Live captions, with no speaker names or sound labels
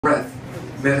breath.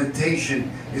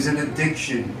 Meditation is an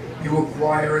addiction. You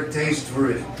acquire a taste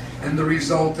for it. And the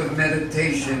result of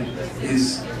meditation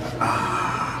is the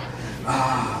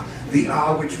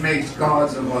which makes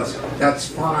gods of us. That's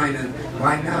fine, and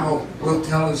by now will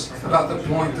tell us about the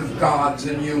point of gods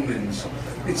and humans.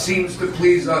 It seems to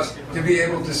please us to be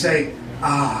able to say,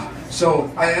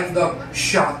 so I end up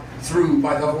shot through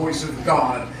by the voice of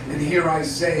God, and here I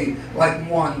say, like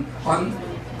one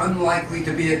unlikely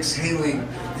to be exhaling,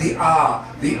 the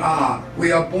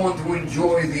we are born to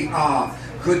enjoy the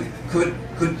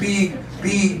Could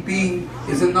being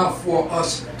is enough for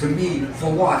us, to me,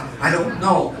 for what? I don't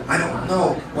know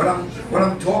what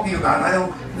I'm talking about. I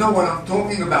don't know what I'm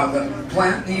talking about. The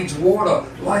plant needs water,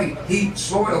 light, heat,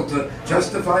 soil to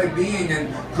justify being,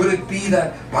 and could it be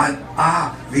that by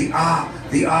the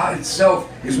itself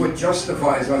is what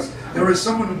justifies us? There is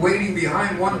someone waiting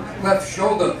behind one left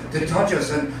shoulder to touch us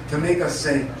and to make us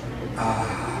say,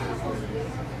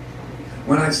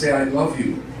 When I say I love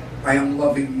you, I am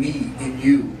loving me in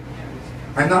you.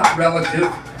 I'm not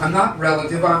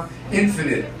relative, I'm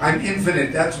infinite. I'm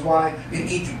infinite. That's why in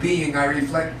each being I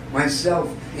reflect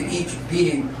myself. In each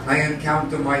being I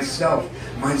encounter myself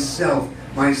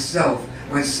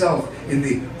in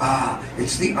the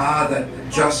It's the that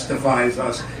justifies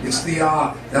us. It's the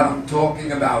that I'm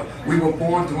talking about. We were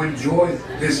born to enjoy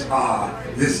this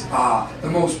The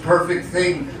most perfect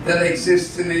thing that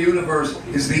exists in the universe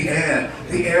is the air.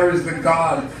 The air is the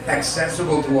God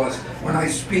accessible to us. When I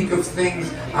speak of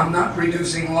things, I'm not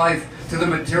reducing life to the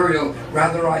material.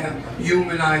 Rather, I am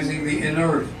humanizing the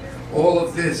inert. All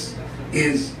of this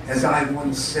is, as I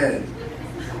once said,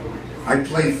 I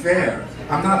play fair.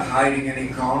 I'm not hiding any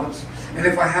cards. And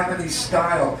if I have any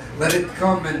style, let it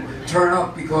come and turn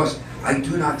up, because I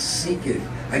do not seek it.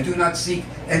 I do not seek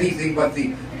anything but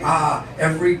the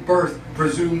every birth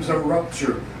presumes a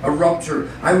rupture.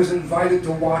 I was invited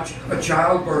to watch a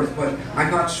childbirth, but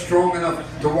I'm not strong enough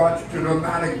to watch the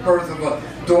dramatic birth of a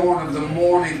dawn of the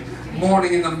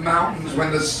morning in the mountains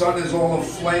when the sun is all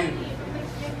aflame.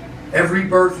 Every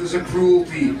birth is a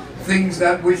cruelty. Things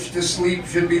that wish to sleep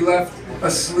should be left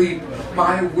asleep.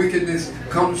 My wickedness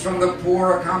comes from the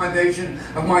poor accommodation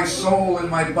of my soul and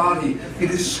my body. It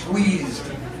is squeezed.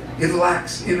 It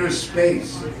lacks inner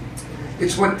space.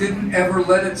 It's what didn't ever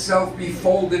let itself be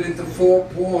folded into four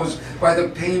paws by the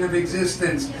pain of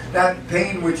existence. That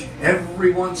pain which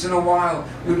every once in a while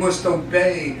we must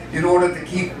obey in order to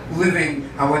keep living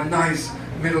our nice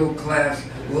middle-class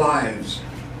lives.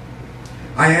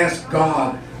 I ask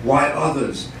God, why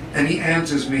others? And He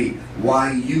answers me,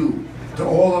 why you? To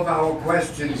all of our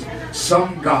questions,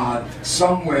 some God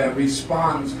somewhere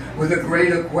responds with a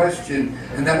greater question,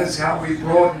 and that is how we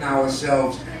broaden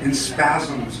ourselves in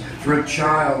spasms for a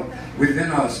child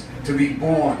within us to be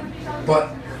born.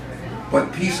 But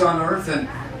peace on earth and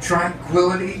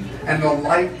tranquility and the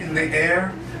light in the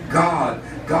air, God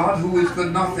who is the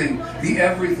nothing, the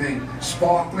everything,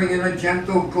 sparkling in a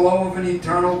gentle glow of an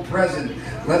eternal present.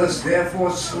 Let us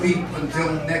therefore sleep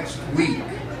until next week.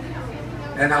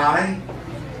 And I?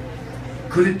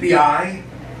 Could it be I?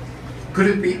 Could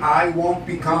it be I won't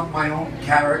become my own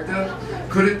character?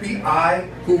 Could it be I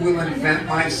who will invent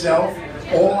myself?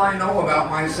 All I know about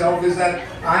myself is that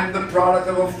I'm the product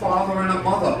of a father and a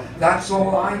mother. That's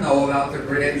all I know about the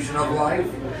creation of life.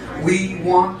 We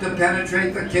want to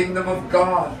penetrate the kingdom of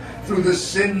God through the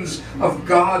sins of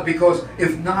God, because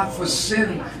if not for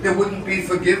sin, there wouldn't be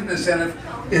forgiveness, and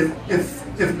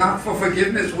if not for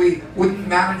forgiveness, we wouldn't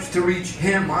manage to reach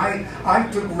Him. I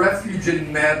took refuge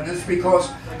in madness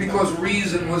because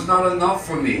reason was not enough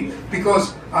for me,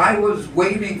 because I was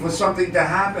waiting for something to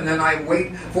happen, and I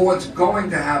wait for what's going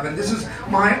to happen. This is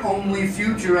my only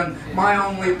future and my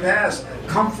only past.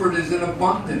 Comfort is in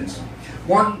abundance.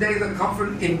 One day the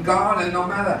comfort in God, and no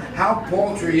matter how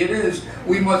paltry it is,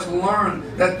 we must learn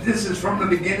that this is from the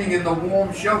beginning in the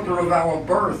warm shelter of our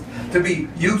birth. To be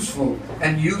useful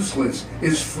and useless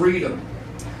is freedom.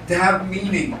 To have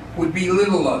meaning would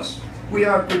belittle us. We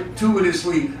are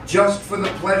gratuitously just for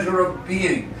the pleasure of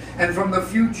being. And from the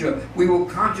future we will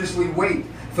consciously wait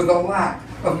for the lack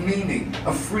of meaning,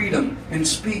 of freedom in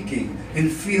speaking,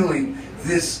 in feeling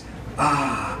this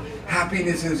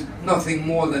Happiness is nothing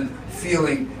more than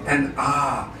feeling an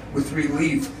with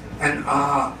relief, and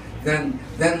then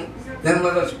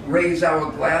let us raise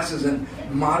our glasses and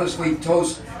modestly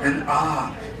toast an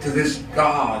to this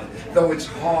God. Though it's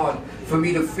hard for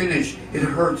me to finish, it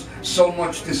hurts so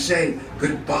much to say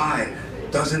goodbye.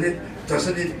 Doesn't it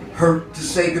hurt to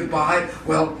say goodbye?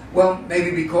 Well,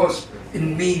 maybe because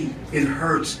in me it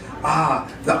hurts.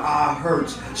 The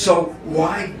hurts. So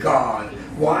why God?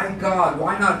 Why God?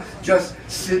 Why not just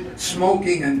sit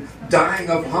smoking and dying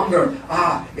of hunger?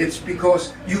 It's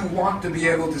because you want to be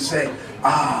able to say,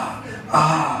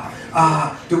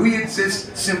 do we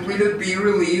exist simply to be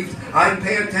relieved? I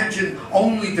pay attention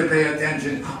only to pay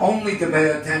attention, only to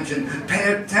pay attention.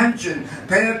 Pay attention,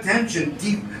 pay attention,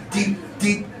 deep, deep,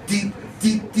 deep, deep,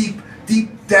 deep, deep,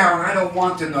 deep down. I don't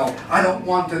want to know. I don't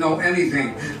want to know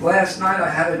anything. Last night I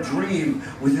had a dream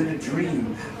within a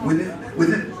dream.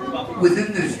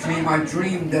 Within this dream, I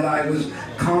dreamed that I was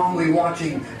calmly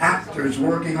watching actors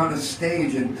working on a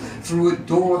stage, and through a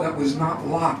door that was not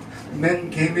locked, men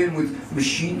came in with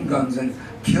machine guns and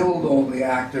killed all the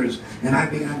actors, and I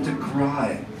began to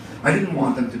cry. I didn't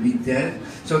want them to be dead.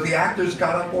 So the actors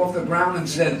got up off the ground and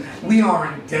said, we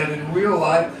aren't dead in real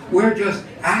life, we're just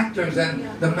actors, and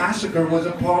the massacre was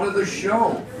a part of the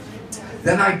show.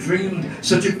 Then I dreamed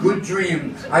such a good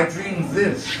dream. I dreamed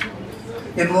this.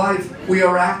 In life, we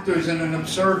are actors in an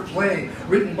absurd play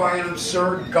written by an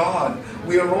absurd God.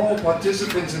 We are all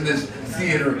participants in this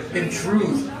theater. In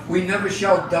truth, we never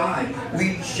shall die.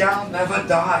 We shall never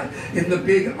die. In the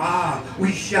big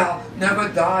we shall never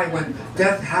die. When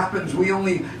death happens, we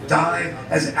only die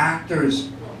as actors.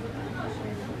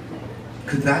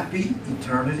 Could that be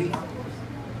eternity?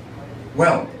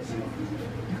 Well,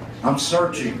 I'm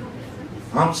searching.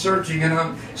 I'm searching, and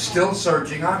I'm still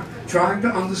searching. I'm trying to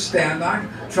understand. I'm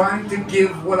trying to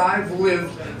give what I've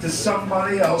lived to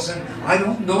somebody else, and I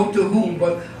don't know to whom,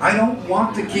 but I don't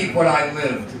want to keep what I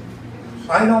lived.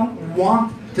 I don't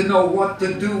want to know what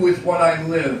to do with what I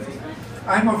lived.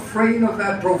 I'm afraid of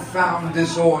that profound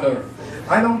disorder.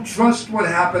 I don't trust what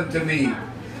happened to me.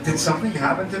 Did something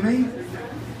happen to me?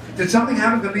 Did something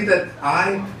happen to me that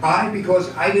I, because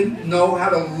I didn't know how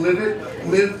to live it,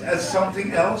 lived as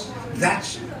something else?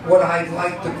 That's what I'd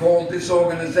like to call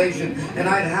disorganization. And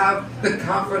I'd have the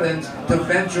confidence to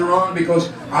venture on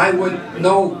because I would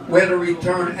know where to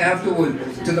return afterward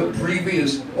to the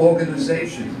previous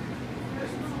organization.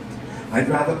 I'd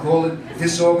rather call it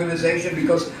disorganization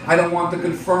because I don't want to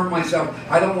confirm myself.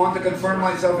 I don't want to confirm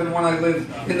myself in what I lived.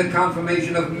 In the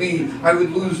confirmation of me, I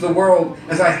would lose the world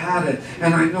as I had it.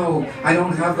 And I know I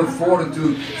don't have the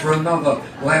fortitude for another.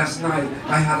 Last night,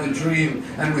 I had a dream.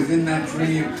 And within that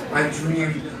dream, I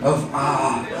dreamed of